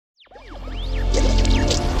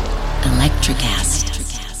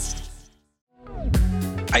NutriCast.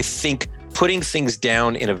 I think putting things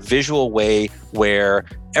down in a visual way where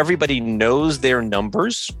everybody knows their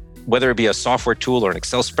numbers, whether it be a software tool or an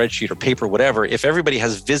Excel spreadsheet or paper, whatever, if everybody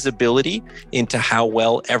has visibility into how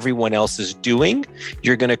well everyone else is doing,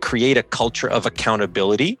 you're going to create a culture of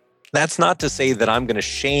accountability. That's not to say that I'm going to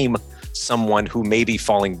shame someone who may be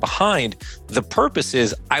falling behind. The purpose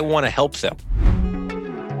is I want to help them.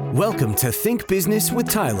 Welcome to Think Business with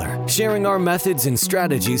Tyler, sharing our methods and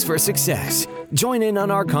strategies for success. Join in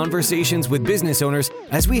on our conversations with business owners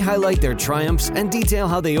as we highlight their triumphs and detail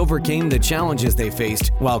how they overcame the challenges they faced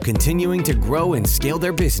while continuing to grow and scale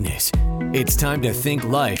their business. It's time to think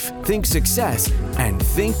life, think success, and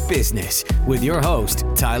think business with your host,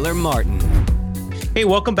 Tyler Martin. Hey,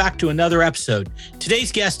 welcome back to another episode.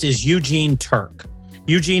 Today's guest is Eugene Terk.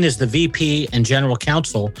 Eugene is the VP and General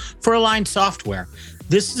Counsel for Align Software.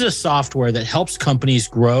 This is a software that helps companies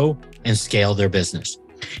grow and scale their business.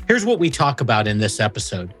 Here's what we talk about in this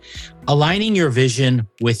episode: aligning your vision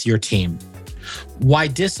with your team, why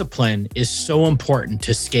discipline is so important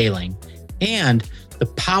to scaling, and the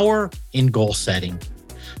power in goal setting.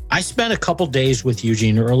 I spent a couple days with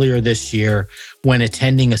Eugene earlier this year when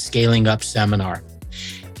attending a Scaling Up seminar.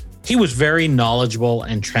 He was very knowledgeable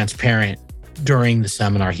and transparent during the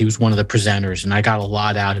seminar. He was one of the presenters, and I got a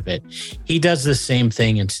lot out of it. He does the same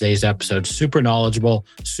thing in today's episode. Super knowledgeable,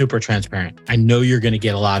 super transparent. I know you're going to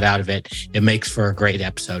get a lot out of it. It makes for a great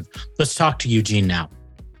episode. Let's talk to Eugene now.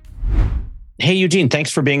 Hey, Eugene,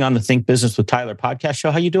 thanks for being on the Think Business with Tyler podcast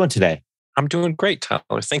show. How you doing today? I'm doing great,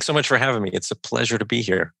 Tyler. Thanks so much for having me. It's a pleasure to be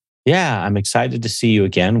here. Yeah, I'm excited to see you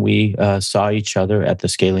again. We saw each other at the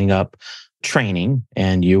Scaling Up training,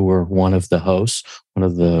 and you were one of the hosts, one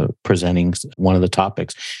of the presentings, one of the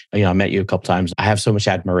topics. I met you a couple times. I have so much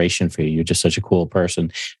admiration for you. You're just such a cool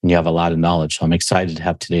person, and you have a lot of knowledge. So I'm excited to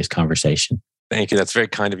have today's conversation. Thank you. That's very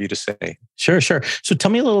kind of you to say. Sure. So tell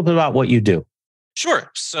me a little bit about what you do. Sure.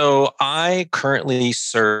 So I currently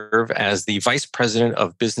serve as the Vice President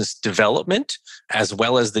of Business Development, as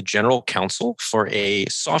well as the General Counsel for a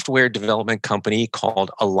software development company called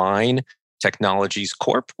Align Technologies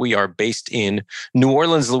Corp. We are based in New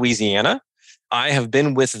Orleans, Louisiana. I have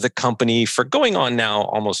been with the company for going on now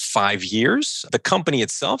almost 5 years. The company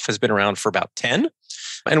itself has been around for about 10.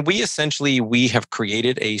 And we have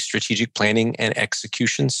created a strategic planning and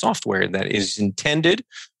execution software that is intended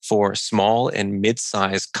for small and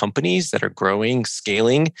mid-sized companies that are growing,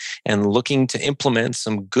 scaling, and looking to implement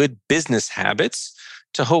some good business habits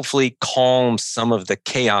to hopefully calm some of the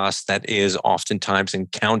chaos that is oftentimes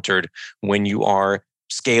encountered when you are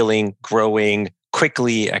scaling, growing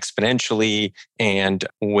quickly, exponentially, and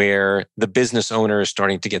where the business owner is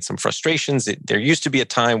starting to get some frustrations. There used to be a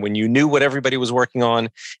time when you knew what everybody was working on,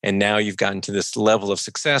 and now you've gotten to this level of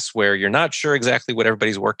success where you're not sure exactly what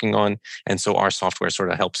everybody's working on. And so our software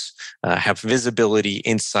sort of helps have visibility,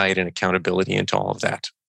 insight, and accountability into all of that.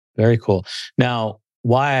 Very cool. Now,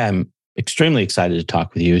 why I'm extremely excited to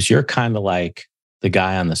talk with you is you're kind of like the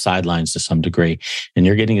guy on the sidelines to some degree, and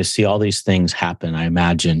you're getting to see all these things happen, I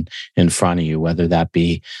imagine, in front of you, whether that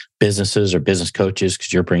be businesses or business coaches,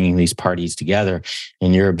 because you're bringing these parties together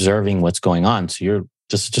and you're observing what's going on. So you're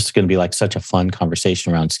just going to be like such a fun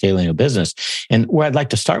conversation around scaling a business. And where I'd like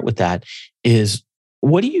to start with that is,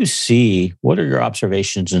 what do you see? What are your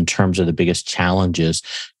observations in terms of the biggest challenges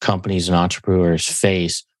companies and entrepreneurs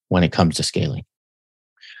face when it comes to scaling?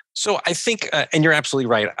 So I think, and you're absolutely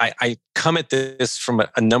right, I come at this from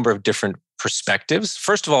a number of different perspectives.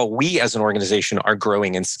 First of all, we as an organization are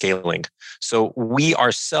growing and scaling. So we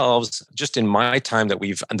ourselves, just in my time that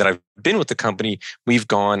I've been with the company, we've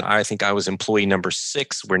gone, I think I was employee number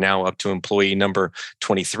 6. We're now up to employee number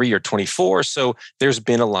 23 or 24. So there's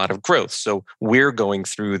been a lot of growth. So we're going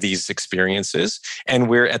through these experiences, and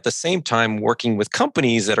we're at the same time working with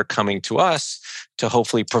companies that are coming to us to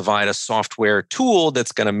hopefully provide a software tool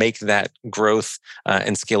that's going to make that growth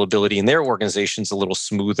and scalability in their organizations a little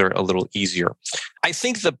smoother, a little easier. I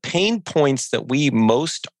think the pain points that we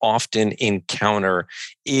most often encounter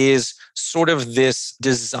is sort of this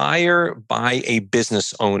desire by a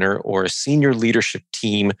business owner or a senior leadership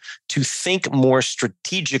team to think more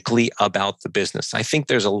strategically about the business. I think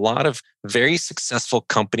there's a lot of very successful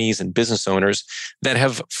companies and business owners that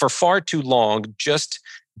have for far too long just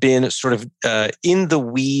been sort of in the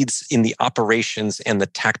weeds in the operations and the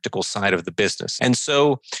tactical side of the business. And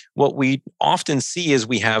so what we often see is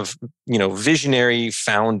we have, visionary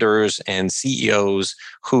founders and CEOs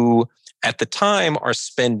who at the time are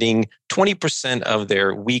spending 20% of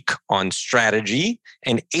their week on strategy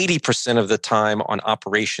and 80% of the time on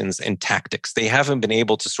operations and tactics. They haven't been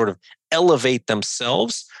able to sort of elevate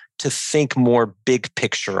themselves to think more big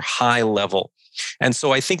picture, high level. And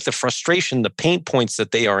so I think the frustration, the pain points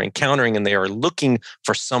that they are encountering and they are looking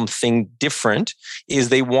for something different is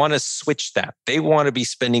they want to switch that. They want to be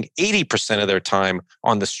spending 80% of their time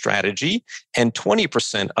on the strategy and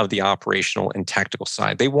 20% of the operational and tactical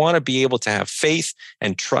side. They want to be able to have faith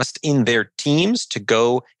and trust in their teams to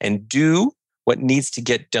go and do what needs to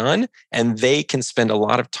get done. And they can spend a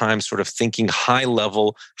lot of time sort of thinking high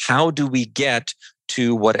level, how do we get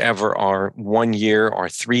to whatever our 1 year, our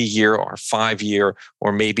 3 year, our 5 year,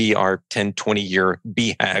 or maybe our 10, 20 year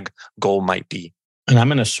BHAG goal might be. And I'm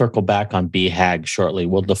going to circle back on BHAG shortly.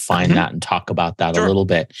 We'll define that and talk about that a little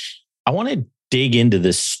bit. I want to dig into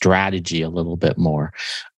this strategy a little bit more.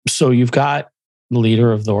 So you've got the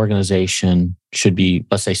leader of the organization should be,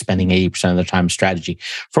 let's say, spending 80% of their time strategy.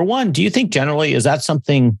 For one, do you think generally, is that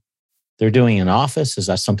something they're doing in office? Is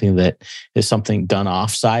that something that is something done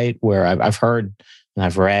offsite? Where I've heard and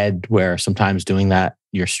I've read where sometimes doing that,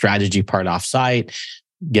 your strategy part offsite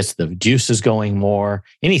gets the juices going more.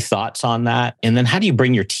 Any thoughts on that? And then how do you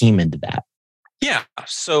bring your team into that? Yeah.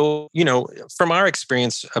 So, from our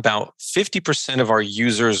experience, about 50% of our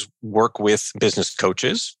users work with business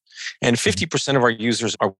coaches. And 50% of our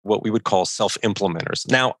users are what we would call self-implementers.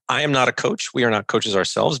 Now, I am not a coach. We are not coaches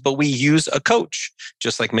ourselves, but we use a coach,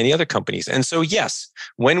 just like many other companies. And so, yes,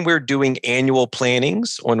 when we're doing annual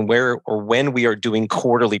plannings when we are doing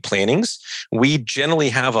quarterly plannings, we generally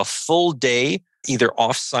have a full day, either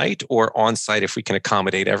offsite or onsite if we can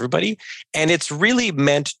accommodate everybody. And it's really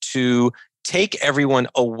meant to take everyone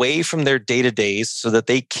away from their day-to-days so that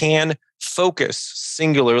they can focus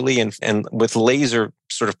singularly and with laser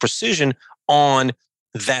sort of precision on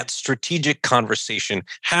that strategic conversation.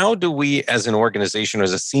 How do we as an organization,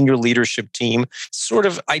 as a senior leadership team, sort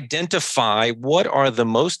of identify what are the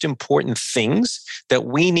most important things that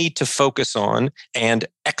we need to focus on and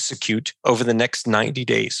execute over the next 90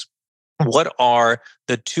 days? What are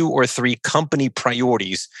the 2 or 3 company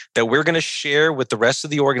priorities that we're going to share with the rest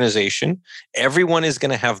of the organization? Everyone is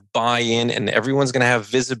going to have buy-in and everyone's going to have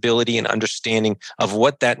visibility and understanding of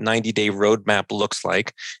what that 90-day roadmap looks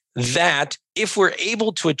like. That if we're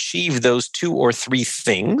able to achieve those 2 or 3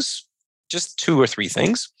 things, just 2 or 3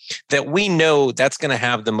 things, that we know that's going to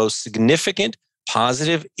have the most significant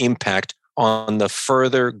positive impact on the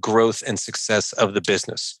further growth and success of the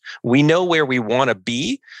business. We know where we want to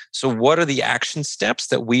be. So what are the action steps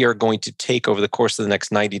that we are going to take over the course of the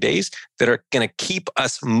next 90 days that are going to keep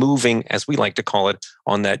us moving, as we like to call it,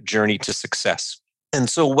 on that journey to success? And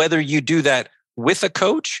so whether you do that with a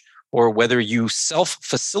coach or whether you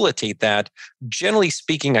self-facilitate that, generally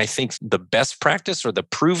speaking, I think the best practice or the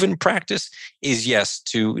proven practice is, yes,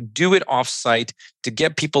 to do it offsite, to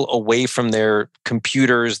get people away from their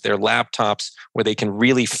computers, their laptops, where they can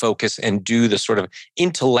really focus and do the sort of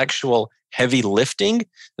intellectual heavy lifting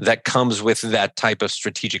that comes with that type of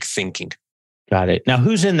strategic thinking. Got it. Now,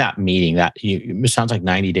 who's in that meeting? It sounds like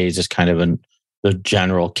 90 days is kind of the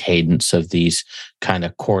general cadence of these kind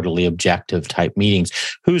of quarterly objective type meetings.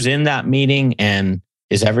 Who's in that meeting, and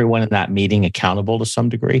is everyone in that meeting accountable to some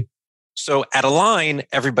degree? So at Align,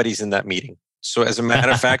 everybody's in that meeting. So as a matter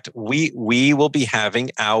of fact, we will be having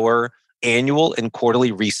our annual and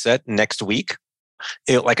quarterly reset next week.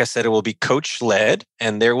 Like I said, it will be coach-led,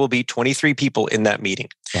 and there will be 23 people in that meeting.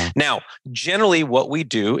 Yeah. Now, generally what we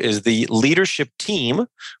do is the leadership team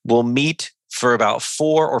will meet for about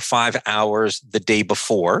 4 or 5 hours the day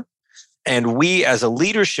before. And we as a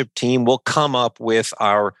leadership team will come up with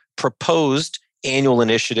our proposed annual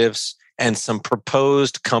initiatives and some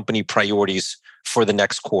proposed company priorities for the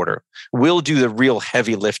next quarter. We'll do the real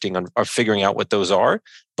heavy lifting on figuring out what those are,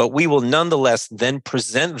 but we will nonetheless then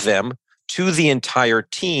present them to the entire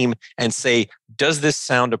team and say, does this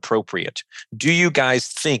sound appropriate? Do you guys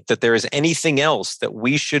think that there is anything else that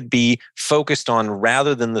we should be focused on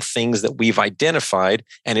rather than the things that we've identified?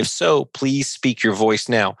 And if so, please speak your voice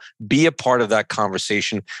now. Be a part of that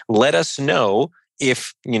conversation. Let us know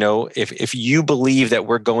if you believe that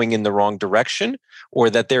we're going in the wrong direction or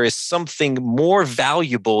that there is something more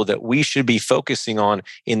valuable that we should be focusing on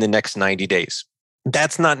in the next 90 days.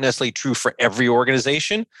 That's not necessarily true for every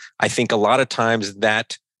organization. I think a lot of times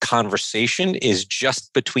that conversation is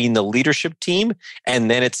just between the leadership team,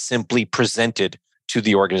 and then it's simply presented to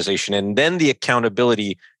the organization. And then the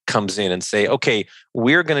accountability comes in and say, okay,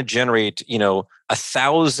 we're going to generate,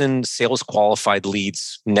 1,000 sales qualified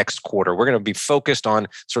leads next quarter. We're going to be focused on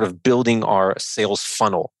sort of building our sales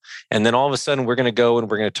funnel. And then all of a sudden, we're going to go and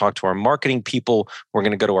we're going to talk to our marketing people. We're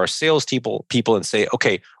going to go to our sales people and say,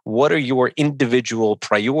 okay, what are your individual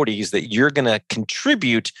priorities that you're going to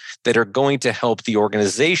contribute that are going to help the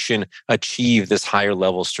organization achieve this higher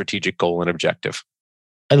level strategic goal and objective?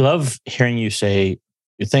 I love hearing you say,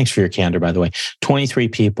 thanks for your candor, by the way, 23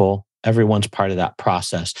 people, everyone's part of that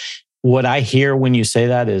process. What I hear when you say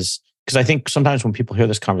that is, because I think sometimes when people hear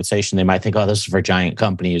this conversation, they might think, oh, this is for giant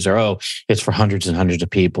companies, or, oh, it's for hundreds and hundreds of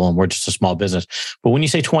people and we're just a small business. But when you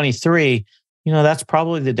say 23, that's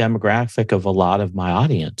probably the demographic of a lot of my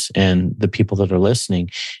audience and the people that are listening.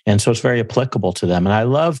 And so it's very applicable to them. And I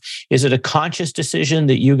love, is it a conscious decision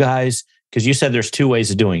that you guys, because you said there's two ways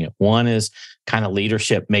of doing it. One is kind of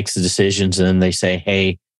leadership makes the decisions and then they say,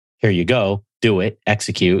 hey, here you go. Do it,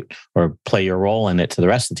 execute, or play your role in it to the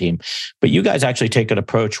rest of the team. But you guys actually take an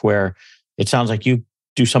approach where it sounds like you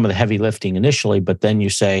do some of the heavy lifting initially, but then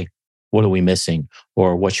you say, what are we missing?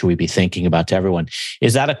 Or what should we be thinking about to everyone?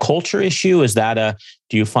 Is that a culture issue? Do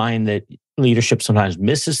you find that leadership sometimes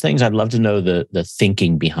misses things? I'd love to know the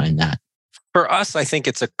thinking behind that. For us, I think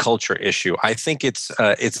it's a culture issue. I think it's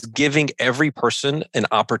giving every person an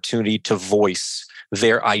opportunity to voice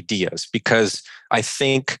their ideas, because I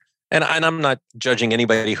think, and I'm not judging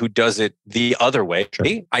anybody who does it the other way.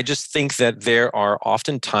 Sure. I just think that there are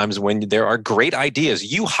often times when there are great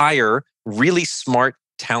ideas. You hire really smart,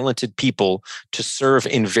 talented people to serve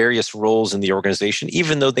in various roles in the organization,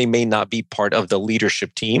 even though they may not be part of the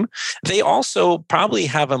leadership team. They also probably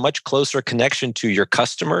have a much closer connection to your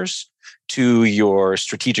customers, to your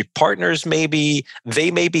strategic partners. Maybe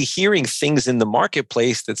they may be hearing things in the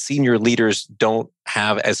marketplace that senior leaders don't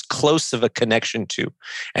have as close of a connection to.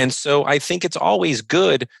 And so I think it's always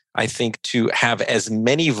good, to have as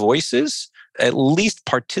many voices, at least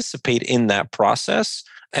participate in that process.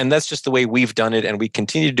 And that's just the way we've done it, and we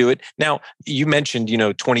continue to do it. Now, you mentioned,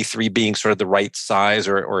 23 being sort of the right size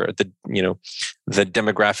or the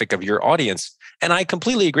demographic of your audience. And I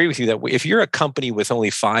completely agree with you that if you're a company with only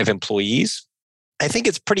 5 employees, I think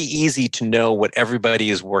it's pretty easy to know what everybody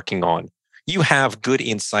is working on. You have good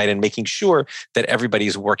insight in making sure that everybody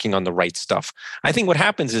is working on the right stuff. I think what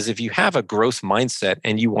happens is if you have a growth mindset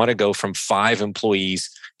and you want to go from 5 employees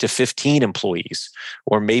to 15 employees,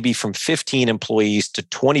 or maybe from 15 employees to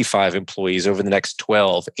 25 employees over the next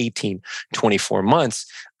 12, 18, 24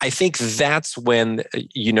 months, I think that's when,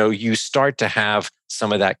 you start to have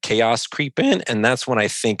some of that chaos creep in. And that's when I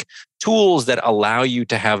think tools that allow you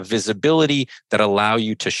to have visibility, that allow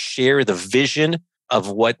you to share the vision of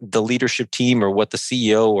what the leadership team or what the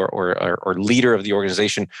CEO or leader of the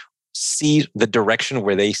organization see, the direction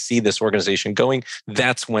where they see this organization going,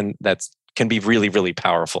 that's when that can be really, really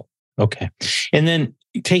powerful. Okay. And then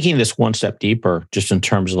taking this one step deeper, just in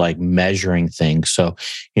terms of like measuring things. So,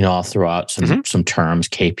 I'll throw out some terms,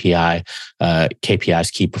 KPIs,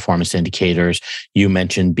 key performance indicators. You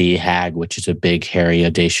mentioned BHAG, which is a big, hairy,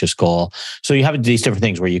 audacious goal. So you have these different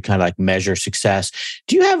things where you kind of like measure success.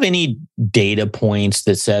 Do you have any data points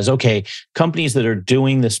that says, okay, companies that are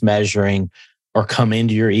doing this measuring or come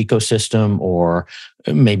into your ecosystem, or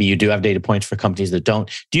maybe you do have data points for companies that don't.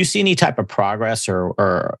 Do you see any type of progress,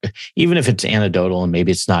 or even if it's anecdotal and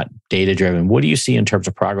maybe it's not data driven, what do you see in terms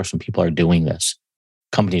of progress when people are doing this?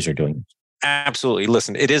 Companies are doing this. Absolutely.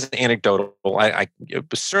 Listen, it is anecdotal.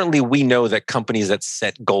 Certainly we know that companies that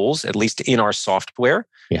set goals, at least in our software,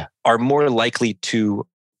 are more likely to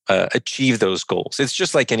achieve those goals. It's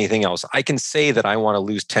just like anything else. I can say that I want to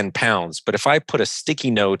lose 10 pounds, but if I put a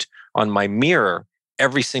sticky note on my mirror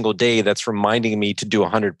every single day that's reminding me to do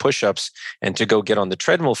 100 push-ups and to go get on the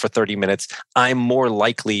treadmill for 30 minutes, I'm more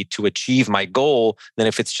likely to achieve my goal than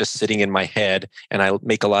if it's just sitting in my head and I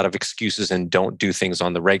make a lot of excuses and don't do things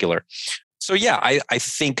on the regular. So I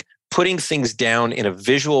think putting things down in a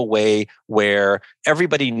visual way where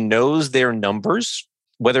everybody knows their numbers,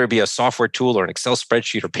 whether it be a software tool or an Excel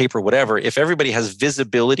spreadsheet or paper, whatever, if everybody has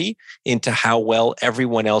visibility into how well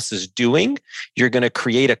everyone else is doing, you're going to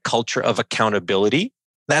create a culture of accountability.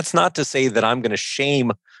 That's not to say that I'm going to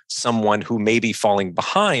shame someone who may be falling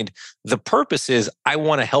behind. The purpose is I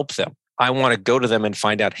want to help them. I want to go to them and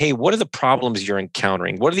find out, hey, what are the problems you're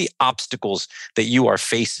encountering? What are the obstacles that you are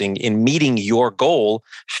facing in meeting your goal?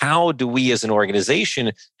 How do we as an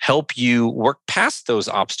organization help you work past those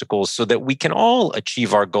obstacles so that we can all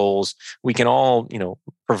achieve our goals? We can all,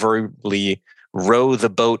 proverbially row the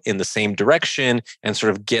boat in the same direction and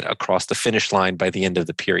sort of get across the finish line by the end of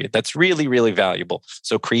the period. That's really, really valuable.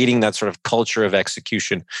 So creating that sort of culture of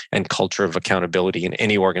execution and culture of accountability in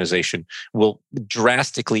any organization will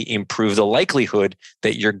drastically improve the likelihood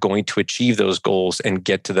that you're going to achieve those goals and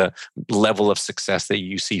get to the level of success that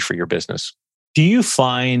you see for your business. Do you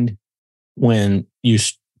find when you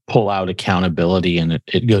pull out accountability and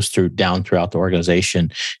it goes down throughout the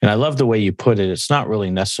organization? And I love the way you put it. It's not really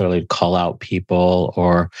necessarily to call out people,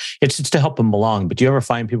 or it's to help them along. But do you ever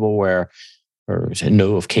find people or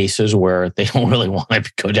know of cases where they don't really want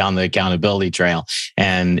to go down the accountability trail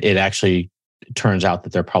and it actually turns out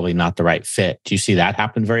that they're probably not the right fit? Do you see that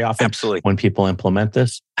happen very often? Absolutely. When people implement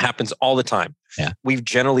this? Happens all the time. Yeah. We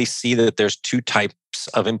generally see that there's two types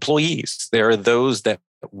of employees. There are those that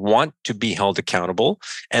want to be held accountable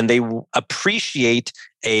and they appreciate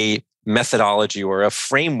a methodology or a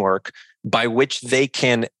framework by which they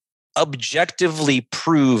can objectively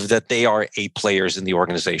prove that they are A players in the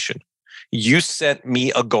organization. You set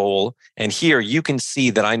me a goal, and here you can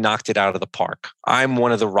see that I knocked it out of the park. I'm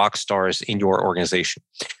one of the rock stars in your organization.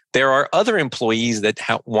 There are other employees that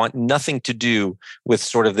want nothing to do with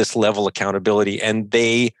sort of this level of accountability, and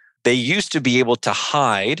they used to be able to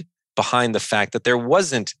hide behind the fact that there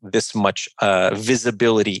wasn't this much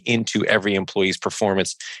visibility into every employee's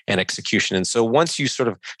performance and execution. And so once you sort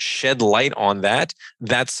of shed light on that,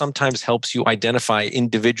 that sometimes helps you identify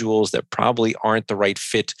individuals that probably aren't the right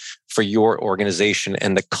fit for your organization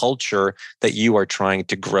and the culture that you are trying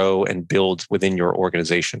to grow and build within your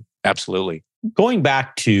organization. Absolutely. Going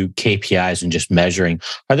back to KPIs and just measuring,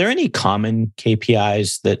 are there any common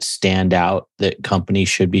KPIs that stand out that companies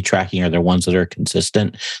should be tracking? Are there ones that are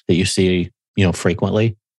consistent that you see,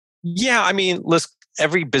 frequently? Yeah, I mean, listen,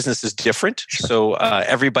 every business is different. Sure. So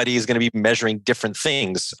everybody is going to be measuring different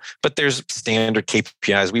things, but there's standard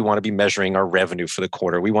KPIs. We want to be measuring our revenue for the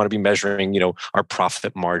quarter. We want to be measuring, our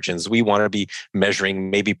profit margins. We want to be measuring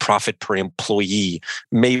maybe profit per employee.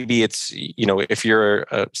 Maybe it's, if you're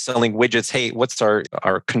selling widgets, hey, what's our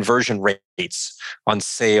conversion rates on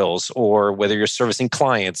sales, or whether you're servicing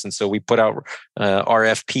clients. And so we put out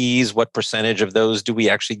RFPs, what percentage of those do we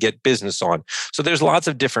actually get business on? So there's lots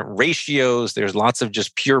of different ratios. There's lots of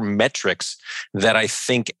just pure metrics that I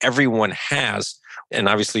think everyone has. And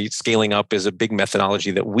obviously scaling up is a big methodology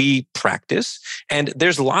that we practice. And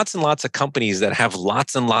there's lots and lots of companies that have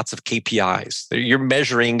lots and lots of KPIs. You're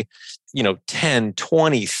measuring, 10,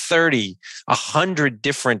 20, 30, 100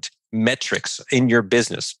 different metrics in your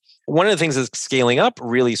business. One of the things that scaling up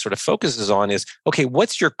really sort of focuses on is, okay,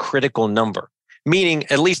 what's your critical number? Meaning,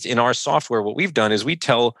 at least in our software, what we've done is we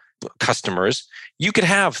tell customers, you could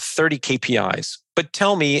have 30 KPIs, but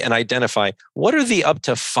tell me and identify what are the up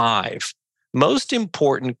to 5 most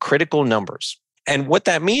important critical numbers. And what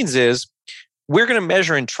that means is we're going to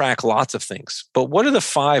measure and track lots of things, but what are the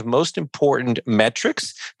 5 most important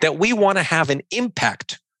metrics that we want to have an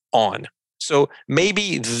impact on? So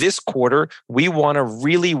maybe this quarter, we want to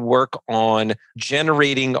really work on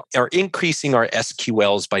generating or increasing our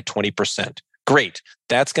SQLs by 20%. Great.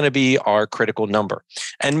 That's going to be our critical number.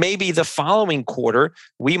 And maybe the following quarter,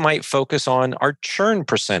 we might focus on our churn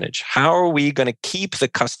percentage. How are we going to keep the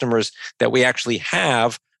customers that we actually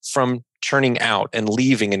have from churning out and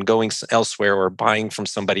leaving and going elsewhere or buying from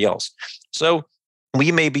somebody else? So we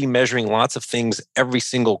may be measuring lots of things every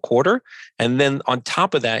single quarter. And then on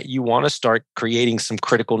top of that, you want to start creating some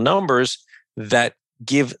critical numbers that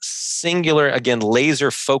give singular, again, laser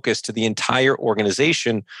focus to the entire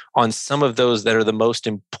organization on some of those that are the most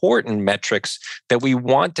important metrics that we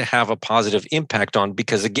want to have a positive impact on,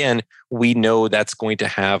 because again, we know that's going to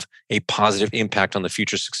have a positive impact on the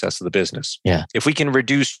future success of the business. Yeah. If we can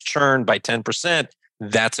reduce churn by 10%,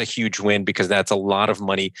 that's a huge win, because that's a lot of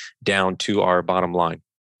money down to our bottom line.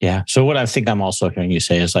 Yeah. So what I think I'm also hearing you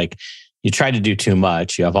say is like, you try to do too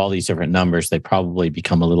much, you have all these different numbers, they probably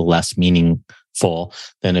become a little less meaningful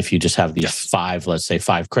than if you just have these 5, let's say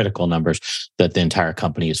 5 critical numbers that the entire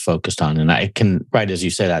company is focused on. And I can, right as you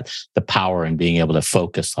say that, the power in being able to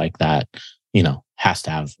focus like that, has to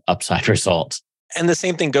have upside results. And the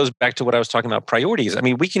same thing goes back to what I was talking about, priorities. I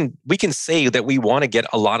mean, we can say that we want to get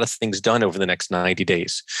a lot of things done over the next 90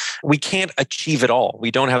 days. We can't achieve it all.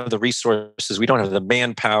 We don't have the resources. We don't have the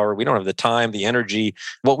manpower. We don't have the time, the energy.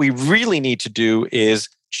 What we really need to do is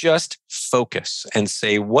just focus and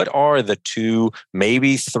say, what are the 2,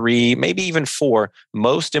 maybe 3, maybe even 4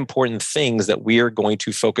 most important things that we are going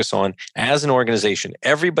to focus on as an organization?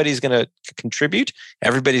 Everybody's going to contribute.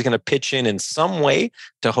 Everybody's going to pitch in some way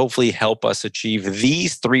to hopefully help us achieve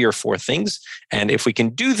these 3 or 4 things. And if we can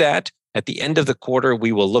do that, at the end of the quarter,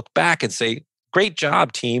 we will look back and say, great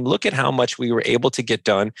job, team. Look at how much we were able to get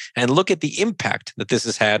done and look at the impact that this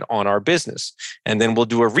has had on our business. And then we'll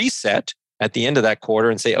do a reset at the end of that quarter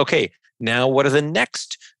and say, okay, now what are the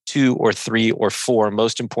next 2 or 3 or 4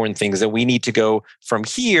 most important things that we need to go from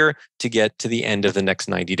here to get to the end of the next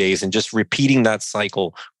 90 days, and just repeating that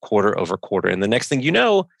cycle quarter over quarter. And the next thing you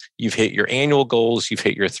know, you've hit your annual goals, you've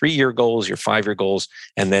hit your 3-year goals, your 5-year goals,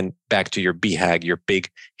 and then back to your BHAG, your big,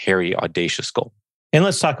 hairy, audacious goal. And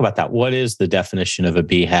let's talk about that. What is the definition of a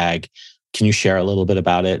BHAG? Can you share a little bit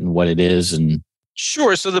about it and what it is? And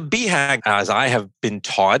Sure. So the BHAG, as I have been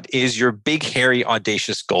taught, is your big, hairy,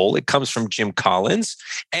 audacious goal. It comes from Jim Collins.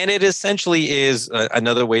 And it essentially is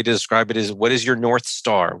another way to describe it is, what is your North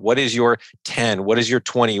Star? What is your 10? What is your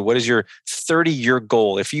 20? What is your 30-year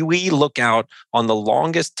goal? If we look out on the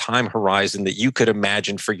longest time horizon that you could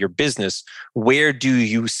imagine for your business, where do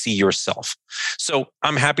you see yourself? So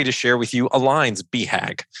I'm happy to share with you Align's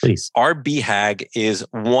BHAG. please. Our BHAG is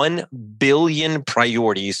 1 billion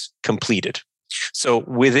priorities completed. So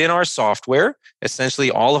within our software, essentially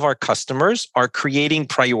all of our customers are creating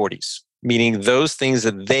priorities, meaning those things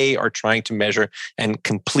that they are trying to measure and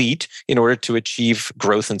complete in order to achieve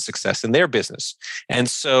growth and success in their business. And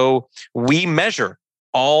so we measure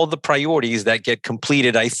all the priorities that get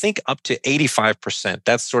completed, I think up to 85%.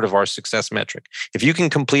 That's sort of our success metric. If you can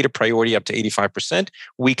complete a priority up to 85%,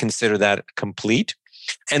 we consider that complete.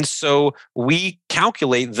 And so we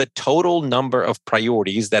calculate the total number of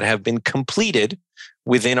priorities that have been completed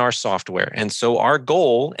within our software. And so our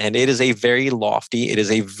goal, and it is a very lofty, it is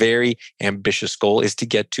a very ambitious goal, is to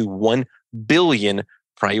get to 1 billion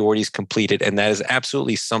priorities completed. And that is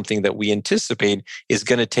absolutely something that we anticipate is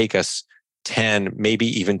going to take us 10, maybe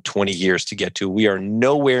even 20 years to get to. We are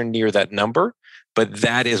nowhere near that number, but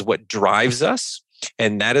that is what drives us.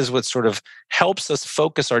 And that is what sort of helps us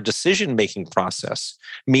focus our decision-making process,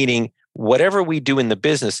 meaning whatever we do in the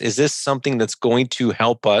business, is this something that's going to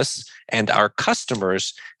help us and our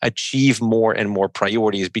customers achieve more and more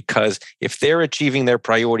priorities? Because if they're achieving their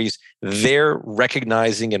priorities, they're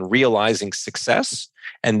recognizing and realizing success,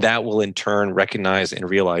 and that will in turn recognize and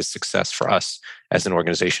realize success for us as an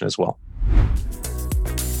organization as well.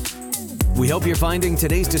 We hope you're finding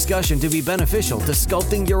today's discussion to be beneficial to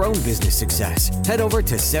sculpting your own business success. Head over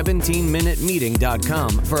to 17minutemeeting.com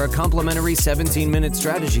for a complimentary 17-minute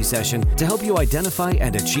strategy session to help you identify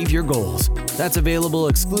and achieve your goals. That's available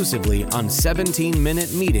exclusively on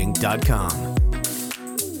 17minutemeeting.com.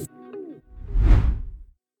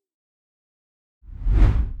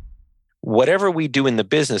 Whatever we do in the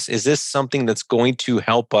business, is this something that's going to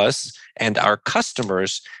help us and our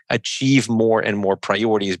customers achieve more and more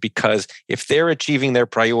priorities? Because if they're achieving their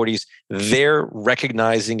priorities, they're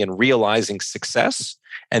recognizing and realizing success,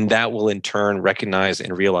 and that will in turn recognize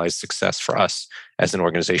and realize success for us as an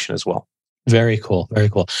organization as well. Very cool. Very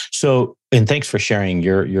cool. So, and thanks for sharing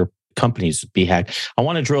your company's BHAG. I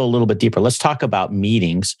want to drill a little bit deeper. Let's talk about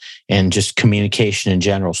meetings and just communication in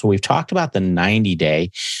general. So we've talked about the 90-day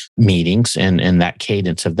meetings and that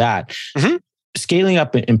cadence of that. Mm-hmm. Scaling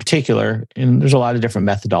up in particular, and there's a lot of different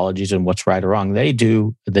methodologies and what's right or wrong. They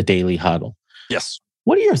do the daily huddle. Yes.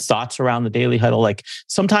 What are your thoughts around the daily huddle? Like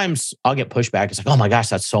sometimes I'll get pushback. It's like, oh my gosh,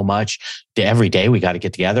 that's so much. Every day we got to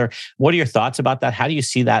get together. What are your thoughts about that? How do you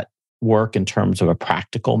see that work in terms of a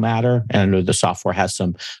practical matter? And I know the software has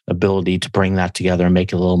some ability to bring that together and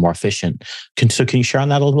make it a little more efficient. Can you share on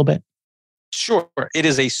that a little bit? Sure. It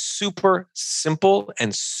is a super simple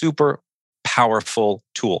and super powerful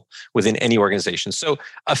tool within any organization. So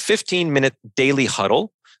a 15-minute daily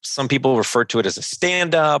huddle, some people refer to it as a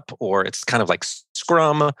stand-up, or it's kind of like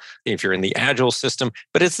Scrum if you're in the Agile system,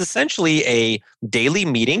 but it's essentially a daily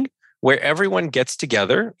meeting where everyone gets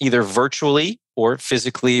together, either virtually or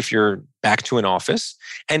physically if you're back to an office,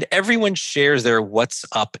 and everyone shares their what's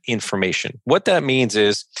up information. What that means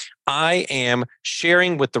is I am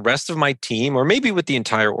sharing with the rest of my team, or maybe with the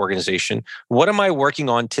entire organization, what am I working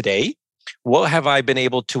on today? What have I been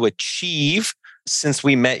able to achieve since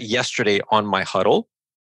we met yesterday on my huddle?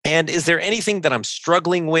 And is there anything that I'm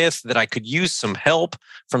struggling with that I could use some help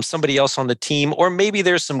from somebody else on the team? Or maybe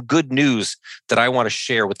there's some good news that I want to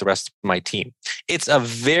share with the rest of my team. It's a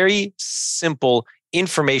very simple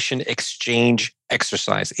information exchange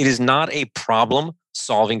exercise. It is not a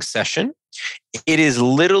problem-solving session. It is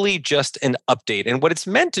literally just an update. And what it's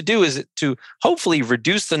meant to do is to hopefully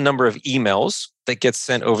reduce the number of emails that gets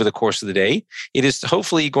sent over the course of the day. It is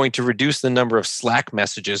hopefully going to reduce the number of Slack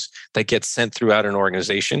messages that get sent throughout an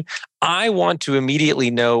organization. I want to immediately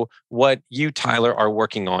know what you, Tyler, are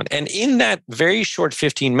working on. And in that very short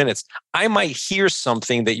 15 minutes, I might hear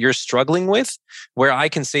something that you're struggling with where I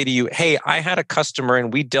can say to you, hey, I had a customer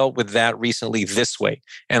and we dealt with that recently this way.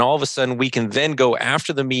 And all of a sudden, we can then go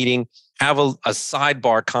after the meeting, have a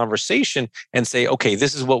sidebar conversation and say, okay,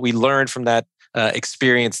 this is what we learned from that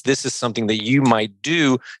experience. This is something that you might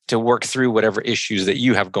do to work through whatever issues that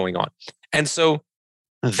you have going on. And so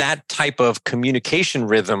that type of communication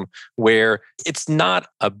rhythm where it's not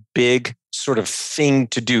a big sort of thing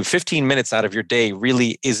to do. 15 minutes out of your day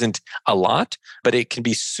really isn't a lot, but it can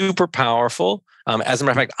be super powerful. As a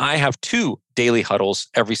matter of fact, I have 2 daily huddles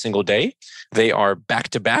every single day. They are back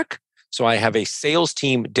to back. So I have a sales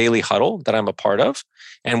team daily huddle that I'm a part of.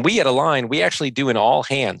 And we at Align, we actually do an all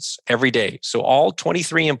hands every day. So all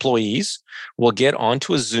 23 employees will get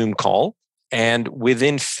onto a Zoom call. And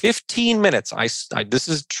within 15 minutes, this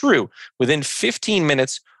is true, within 15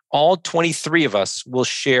 minutes, all 23 of us will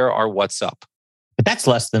share our what's up. But that's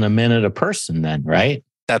less than a minute a person then, right?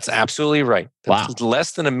 That's absolutely right. That's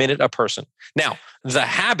less than a minute a person. Now, the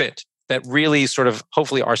habit that really sort of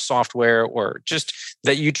hopefully our software or just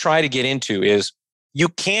that you try to get into is you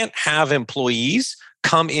can't have employees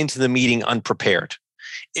come into the meeting unprepared.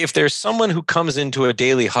 If there's someone who comes into a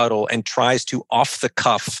daily huddle and tries to off the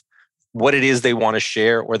cuff what it is they want to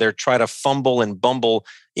share, or they're trying to fumble and bumble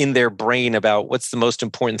in their brain about what's the most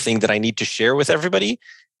important thing that I need to share with everybody,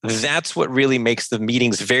 that's what really makes the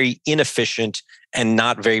meetings very inefficient and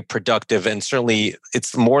not very productive. And certainly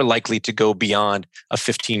it's more likely to go beyond a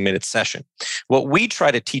 15-minute session. What we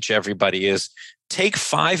try to teach everybody is take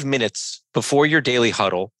 5 minutes before your daily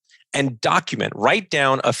huddle and write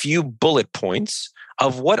down a few bullet points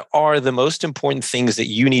of what are the most important things that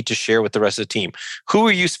you need to share with the rest of the team. Who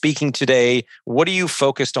are you speaking today? What are you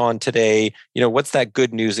focused on today? What's that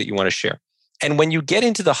good news that you want to share? And when you get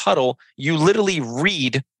into the huddle, you literally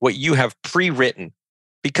read what you have pre-written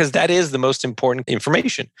because that is the most important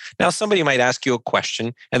information. Now, somebody might ask you a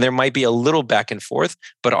question and there might be a little back and forth,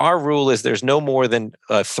 but our rule is there's no more than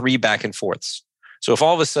 3 back and forths. So if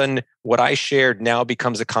all of a sudden what I shared now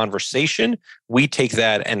becomes a conversation, we take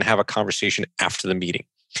that and have a conversation after the meeting.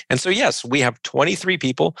 And so, yes, we have 23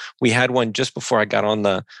 people. We had one just before I got on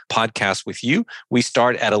the podcast with you. We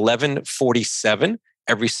start at 11:47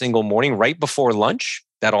 every single morning, right before lunch.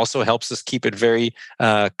 That also helps us keep it very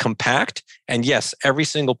compact. And yes, every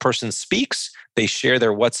single person speaks. They share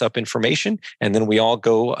their what's up information, and then we all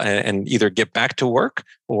go and either get back to work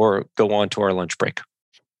or go on to our lunch break.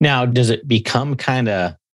 Now, does it become kind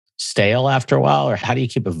of stale after a while, or how do you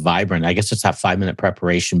keep it vibrant? I guess it's that 5-minute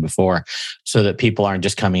preparation before so that people aren't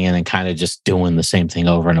just coming in and kind of just doing the same thing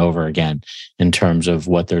over and over again in terms of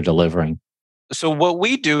what they're delivering. So what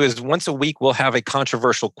we do is once a week, we'll have a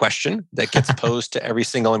controversial question that gets posed to every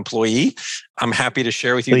single employee. I'm happy to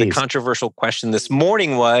share with you. Please. The controversial question this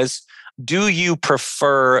morning was, do you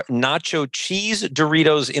prefer nacho cheese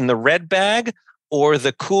Doritos in the red bag or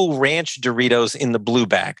the Cool Ranch Doritos in the blue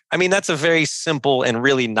bag? I mean, that's a very simple and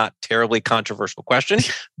really not terribly controversial question,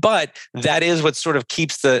 but that is what sort of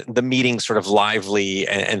keeps the meeting sort of lively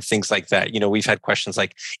and things like that. We've had questions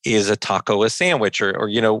like, is a taco a sandwich or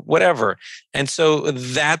whatever. And so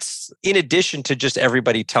that's in addition to just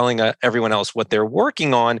everybody telling everyone else what they're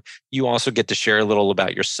working on, you also get to share a little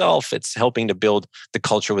about yourself. It's helping to build the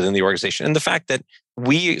culture within the organization. And the fact that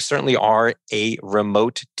we certainly are a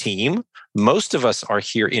remote team. Most of us are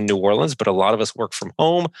here in New Orleans, but a lot of us work from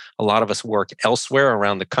home. A lot of us work elsewhere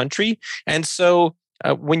around the country. And so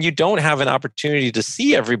when you don't have an opportunity to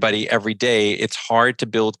see everybody every day, it's hard to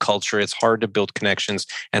build culture. It's hard to build connections.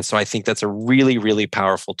 And so I think that's a really, really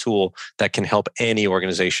powerful tool that can help any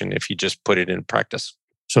organization if you just put it in practice.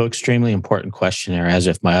 So extremely important questionnaire, as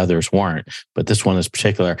if my others weren't, but this one is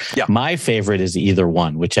particular. Yeah. My favorite is either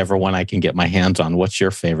one, whichever one I can get my hands on. What's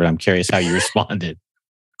your favorite? I'm curious how you responded.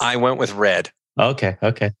 I went with red. Okay.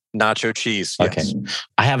 Nacho cheese. Okay. Yes.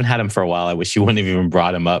 I haven't had them for a while. I wish you wouldn't have even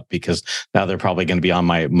brought them up because now they're probably going to be on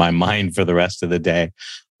my mind for the rest of the day.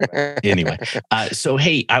 Anyway, so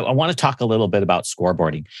hey, I want to talk a little bit about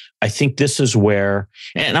scoreboarding. I think this is where,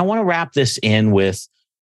 and I want to wrap this in with,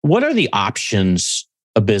 what are the options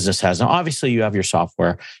a business has? Now, obviously you have your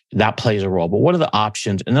software that plays a role, but what are the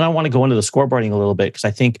options? And then I want to go into the scoreboarding a little bit because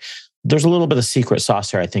I think there's a little bit of secret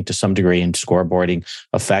sauce here, I think, to some degree in scoreboarding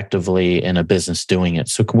effectively in a business doing it.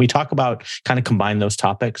 So can we talk about kind of combine those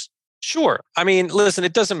topics? Sure. I mean, listen,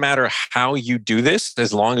 it doesn't matter how you do this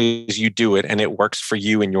as long as you do it and it works for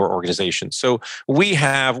you and your organization. So we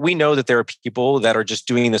know that there are people that are just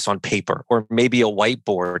doing this on paper or maybe a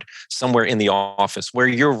whiteboard somewhere in the office where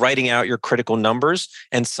you're writing out your critical numbers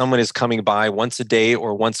and someone is coming by once a day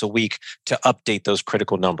or once a week to update those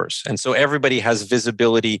critical numbers. And so everybody has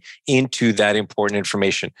visibility into that important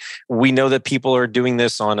information. We know that people are doing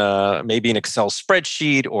this on maybe an Excel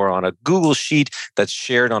spreadsheet or on a Google sheet that's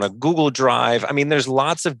shared on a Google Drive. I mean, there's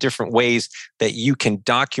lots of different ways that you can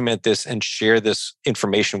document this and share this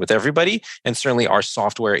information with everybody. And certainly our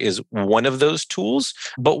software is one of those tools.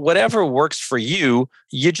 But whatever works for you,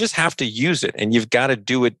 you just have to use it and you've got to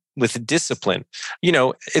do it with discipline.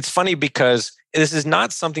 It's funny because this is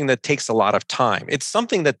not something that takes a lot of time. It's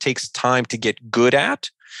something that takes time to get good at.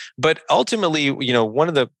 But ultimately, one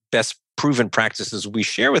of the best proven practices we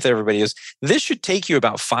share with everybody is this should take you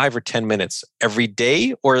about 5 or 10 minutes every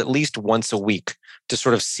day or at least once a week to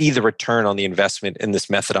sort of see the return on the investment in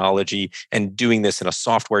this methodology and doing this in a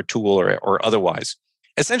software tool or otherwise.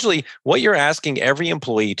 Essentially, what you're asking every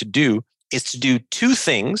employee to do is to do two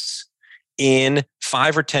things in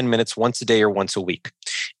 5 or 10 minutes once a day or once a week.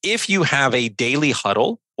 If you have a daily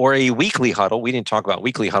huddle or a weekly huddle, we didn't talk about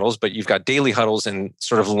weekly huddles, but you've got daily huddles and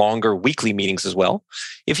sort of longer weekly meetings as well.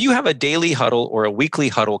 If you have a daily huddle or a weekly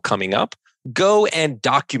huddle coming up, go and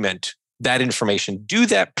document that information. Do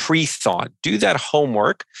that pre-thought, do that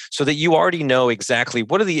homework so that you already know exactly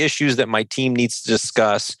what are the issues that my team needs to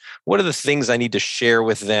discuss, what are the things I need to share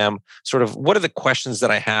with them, sort of what are the questions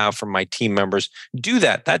that I have from my team members. Do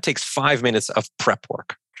that. That takes 5 minutes of prep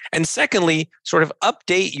work. And secondly, sort of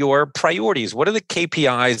update your priorities. What are the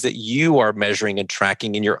KPIs that you are measuring and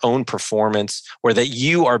tracking in your own performance or that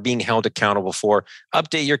you are being held accountable for?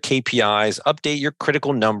 Update your KPIs, update your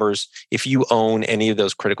critical numbers if you own any of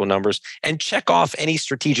those critical numbers, and check off any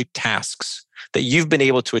strategic tasks that you've been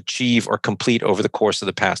able to achieve or complete over the course of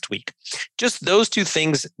the past week. Just those two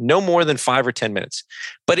things, no more than 5 or 10 minutes.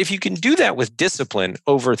 But if you can do that with discipline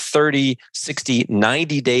over 30, 60,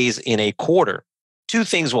 90 days in a quarter, two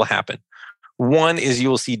things will happen. One is you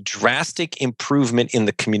will see drastic improvement in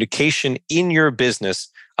the communication in your business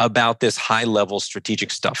about this high level strategic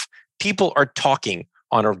stuff. People are talking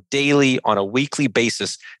on a daily, on a weekly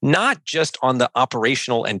basis, not just on the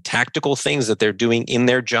operational and tactical things that they're doing in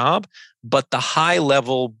their job, but the high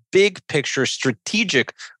level, big picture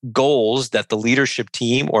strategic goals that the leadership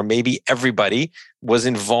team or maybe everybody was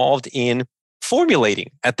involved in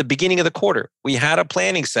formulating at the beginning of the quarter. We had a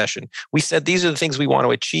planning session. We said, these are the things we want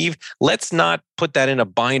to achieve. Let's not put that in a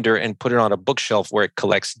binder and put it on a bookshelf where it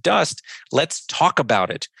collects dust. Let's talk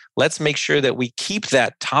about it. Let's make sure that we keep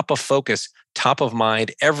that top of focus, top of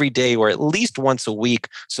mind every day or at least once a week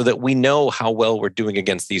so that we know how well we're doing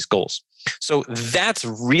against these goals. So that's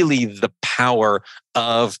really the power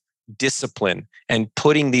of discipline and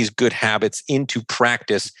putting these good habits into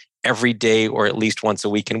practice every day or at least once a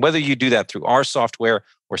week. And whether you do that through our software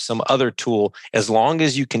or some other tool, as long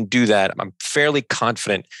as you can do that, I'm fairly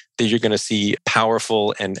confident that you're going to see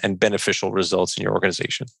powerful and beneficial results in your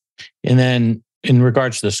organization. And then in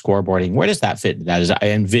regards to the scoreboarding, where does that fit into that? Is I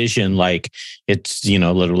envision like it's,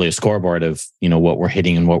 literally a scoreboard of, what we're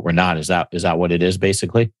hitting and what we're not. Is that what it is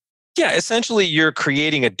basically? Yeah, essentially you're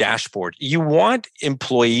creating a dashboard. You want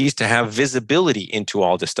employees to have visibility into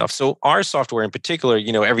all this stuff. So our software in particular,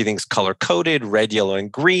 everything's color coded, red, yellow, and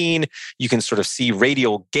green. You can sort of see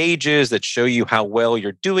radial gauges that show you how well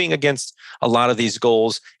you're doing against a lot of these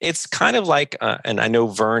goals. It's kind of like, and I know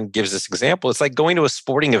Vern gives this example, it's like going to a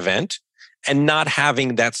sporting event and not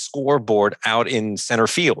having that scoreboard out in center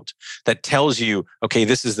field that tells you, okay,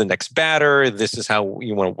 this is the next batter. This is how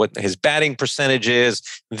what his batting percentage is.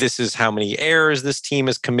 This is how many errors this team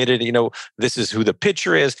has committed. This is who the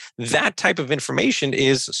pitcher is. That type of information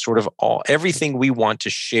is sort of everything we want to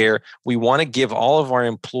share. We want to give all of our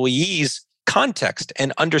employees context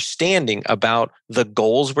and understanding about the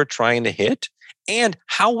goals we're trying to hit and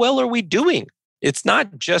how well are we doing. It's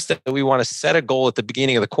not just that we want to set a goal at the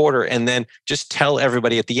beginning of the quarter and then just tell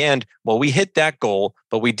everybody at the end, well, we hit that goal,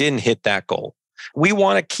 but we didn't hit that goal. We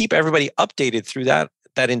want to keep everybody updated through that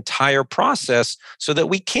entire process so that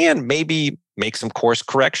we can maybe make some course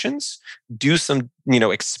corrections, do some,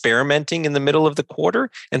 experimenting in the middle of the quarter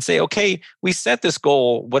and say, okay, we set this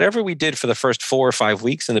goal, whatever we did for the first 4 or 5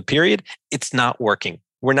 weeks in the period, it's not working.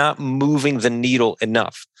 We're not moving the needle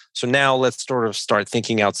enough. So now let's sort of start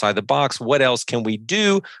thinking outside the box. What else can we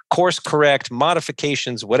do? Course correct,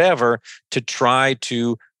 modifications, whatever, to try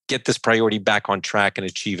to get this priority back on track and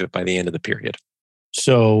achieve it by the end of the period.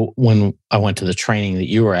 So when I went to the training that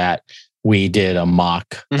you were at, we did a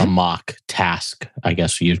Mm-hmm. mock task, I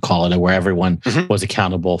guess you'd call it, where everyone Mm-hmm. was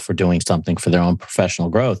accountable for doing something for their own professional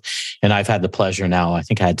growth. And I've had the pleasure now, I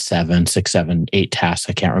think I had 6, 7, 8 tasks,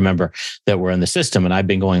 I can't remember, that were in the system. And I've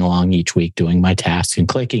been going along each week doing my tasks and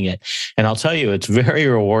clicking it. And I'll tell you, it's very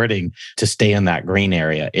rewarding to stay in that green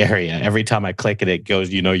area. Every time I click it, it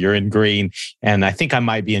goes, you're in green. And I think I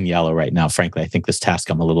might be in yellow right now. Frankly, I think this task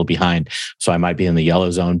I'm a little behind. So I might be in the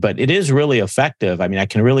yellow zone, but it is really effective. I mean, I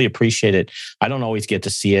can really appreciate it. I don't always get to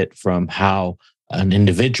see it from how an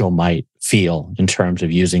individual might feel in terms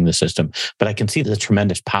of using the system, but I can see the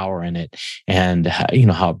tremendous power in it, and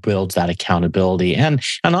how it builds that accountability and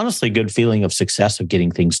honestly good feeling of success of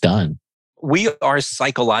getting things done. We are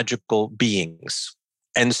psychological beings.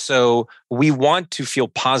 And so we want to feel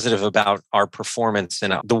positive about our performance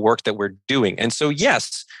and the work that we're doing. And so,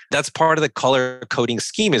 yes, that's part of the color coding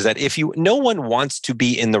scheme, is that no one wants to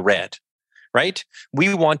be in the red, right?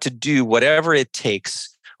 We want to do whatever it takes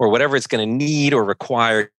or whatever it's going to need or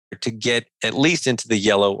require to get at least into the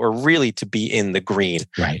yellow, or really to be in the green.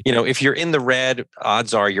 Right. If you're in the red,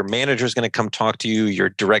 odds are your manager is going to come talk to you, your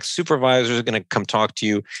direct supervisor is going to come talk to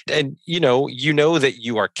you, and you know that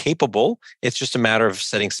you are capable. It's just a matter of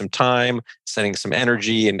setting some time, setting some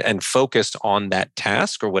energy, and focus on that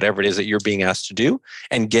task or whatever it is that you're being asked to do,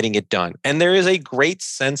 and getting it done. And there is a great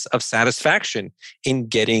sense of satisfaction in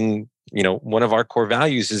getting, one of our core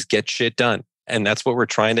values is get shit done. And that's what we're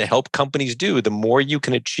trying to help companies do. The more you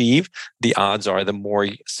can achieve, the odds are the more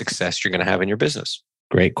success you're going to have in your business.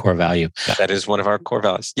 Great core value. That is one of our core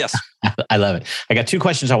values. Yes. I love it. I got 2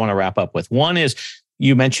 questions I want to wrap up with. One is,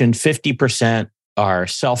 you mentioned 50% are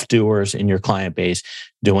self-doers in your client base,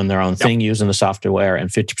 doing their own thing, using the software, and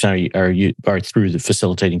 50% are through the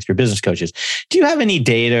facilitating through business coaches. Do you have any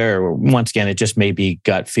data, or once again, it just may be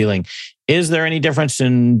gut feeling? Is there any difference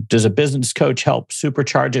does a business coach help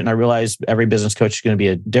supercharge it? And I realize every business coach is going to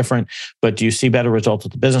be different, but do you see better results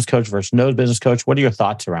with the business coach versus no business coach? What are your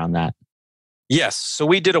thoughts around that? Yes. So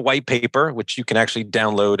we did a white paper, which you can actually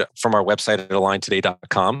download from our website at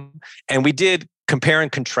aligntoday.com. And we did compare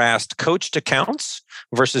and contrast coached accounts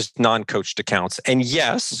versus non-coached accounts. And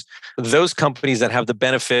yes, those companies that have the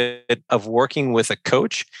benefit of working with a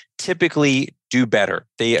coach typically do better.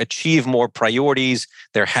 They achieve more priorities,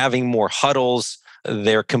 they're having more huddles,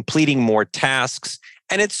 they're completing more tasks.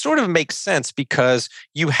 And it sort of makes sense because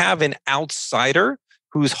you have an outsider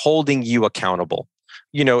who's holding you accountable.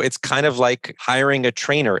 It's kind of like hiring a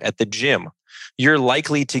trainer at the gym. You're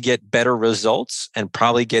likely to get better results and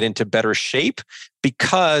probably get into better shape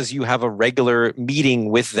because you have a regular meeting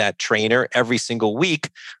with that trainer every single week,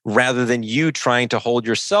 rather than you trying to hold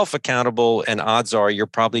yourself accountable. And odds are you're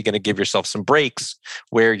probably going to give yourself some breaks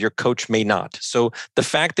where your coach may not. So the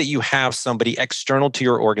fact that you have somebody external to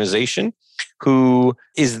your organization who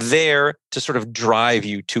is there to sort of drive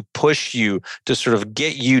you, to push you, to sort of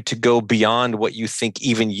get you to go beyond what you think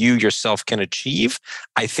even you yourself can achieve,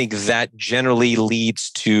 I think that generally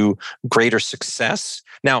leads to greater success.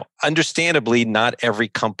 Now, understandably, not every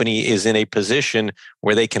company is in a position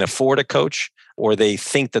where they can afford a coach or they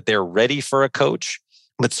think that they're ready for a coach.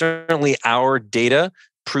 But certainly our data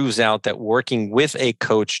proves out that working with a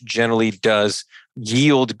coach generally does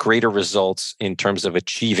yield greater results in terms of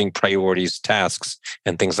achieving priorities, tasks,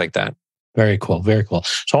 and things like that. Very cool. Very cool.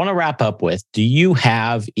 So I want to wrap up with, do you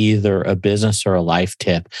have either a business or a life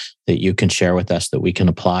tip that you can share with us that we can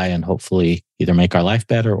apply and hopefully either make our life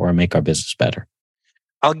better or make our business better?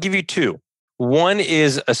 I'll give you 2. One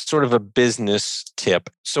is a sort of a business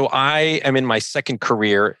tip. So I am in my second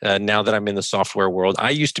career now that I'm in the software world.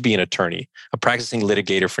 I used to be an attorney, a practicing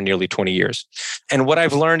litigator for nearly 20 years. And what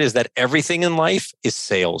I've learned is that everything in life is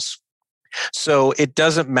sales. So it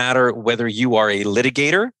doesn't matter whether you are a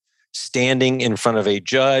litigator standing in front of a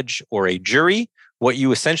judge or a jury. What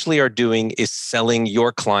you essentially are doing is selling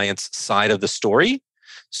your client's side of the story,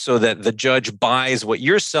 so that the judge buys what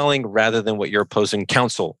you're selling rather than what your opposing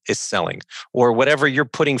counsel is selling, or whatever you're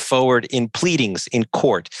putting forward in pleadings in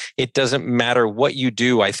court. It doesn't matter what you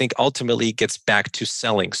do. I think ultimately it gets back to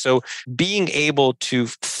selling. So being able to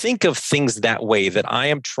think of things that way, that I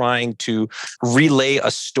am trying to relay a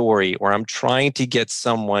story, or I'm trying to get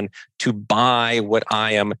someone to buy what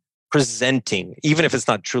I am presenting, even if it's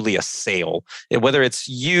not truly a sale, whether it's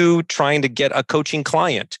you trying to get a coaching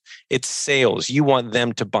client, it's sales. You want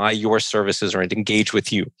them to buy your services or to engage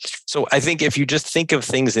with you. So I think if you just think of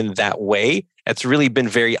things in that way, it's really been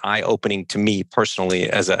very eye-opening to me personally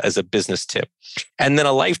as a business tip. And then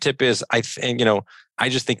a life tip is, I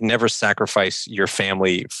just think never sacrifice your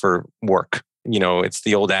family for work. It's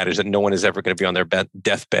the old adage that no one is ever going to be on their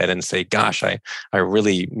deathbed and say, gosh, I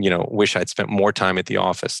really, wish I'd spent more time at the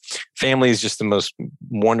office. Family is just the most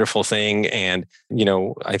wonderful thing. And,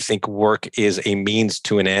 I think work is a means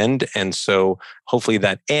to an end. And so hopefully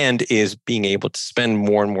that end is being able to spend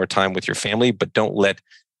more and more time with your family, but don't let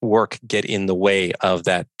work get in the way of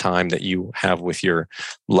that time that you have with your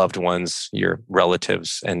loved ones, your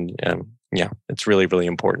relatives. And it's really, really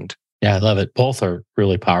important. Yeah, I love it. Both are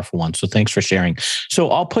really powerful ones. So thanks for sharing. So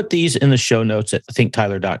I'll put these in the show notes at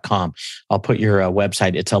thinktyler.com. I'll put your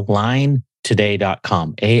website. It's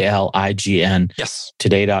aligntoday.com, ALIGN, yes,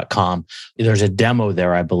 today.com. There's a demo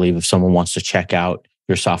there, I believe, if someone wants to check out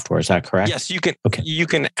your software. Is that correct? Yes, you can. Okay. You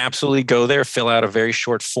can absolutely go there, fill out a very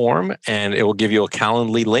short form, and it will give you a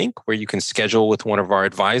Calendly link where you can schedule with one of our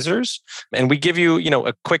advisors. And we give you,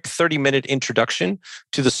 a quick 30-minute introduction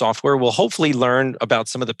to the software. We'll hopefully learn about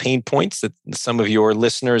some of the pain points that some of your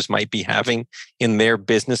listeners might be having in their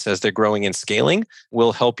business as they're growing and scaling.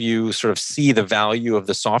 We'll help you sort of see the value of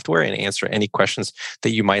the software and answer any questions that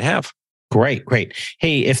you might have. Great.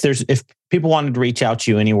 Hey, if people wanted to reach out to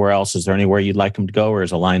you anywhere else, is there anywhere you'd like them to go, or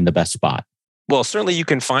is Align the best spot? Well, certainly you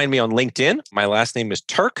can find me on LinkedIn. My last name is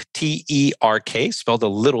Terk, Terk, spelled a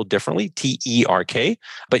little differently, Terk.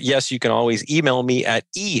 But yes, you can always email me at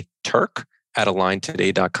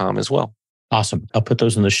eterk@aligntoday.com as well. Awesome. I'll put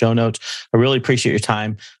those in the show notes. I really appreciate your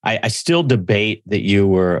time. I still debate that you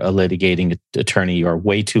were a litigating attorney. You are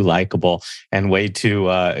way too likable and way too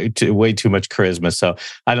much charisma. So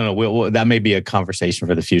I don't know. That may be a conversation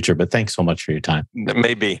for the future. But thanks so much for your time.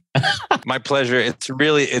 Maybe. My pleasure. It's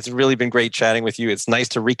really been great chatting with you. It's nice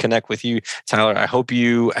to reconnect with you, Tyler. I hope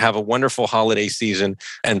you have a wonderful holiday season.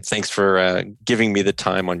 And thanks for giving me the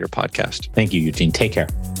time on your podcast. Thank you, Eugene. Take care.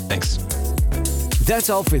 Thanks.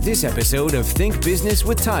 That's all for this episode of Think Business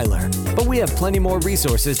with Tyler. But we have plenty more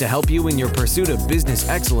resources to help you in your pursuit of business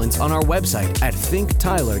excellence on our website at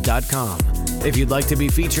thinktyler.com. If you'd like to be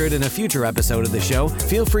featured in a future episode of the show,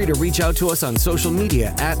 feel free to reach out to us on social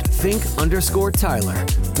media at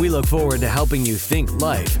think_Tyler. We look forward to helping you think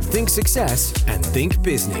life, think success, and think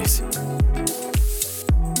business.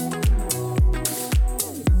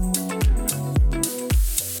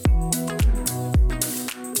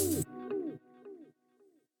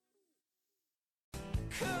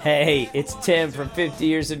 Hey, it's Tim from 50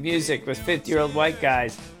 Years of Music with 50-Year-Old White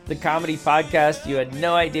Guys, the comedy podcast you had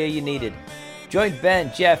no idea you needed. Join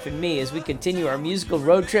Ben, Jeff, and me as we continue our musical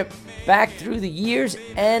road trip back through the years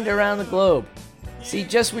and around the globe. See,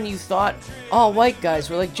 just when you thought all white guys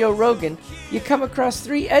were like Joe Rogan, you come across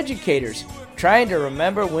 3 educators trying to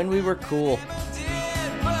remember when we were cool.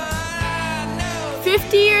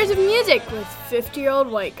 50 Years of Music with 50-Year-Old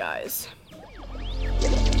White Guys.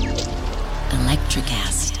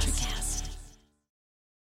 Electricast.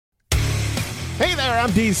 Hey there, I'm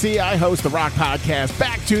DC. I host the rock podcast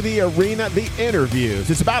Back to the Arena, The Interviews.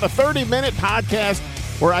 It's about a 30-minute podcast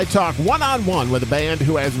where I talk one-on-one with a band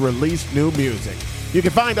who has released new music. You can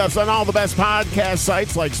find us on all the best podcast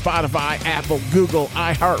sites like Spotify, Apple, Google,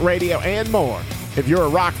 iHeartRadio, and more. If you're a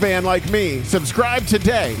rock fan like me, subscribe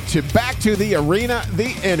today to Back to the Arena, The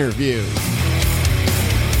Interviews.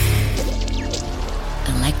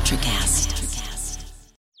 Electricast.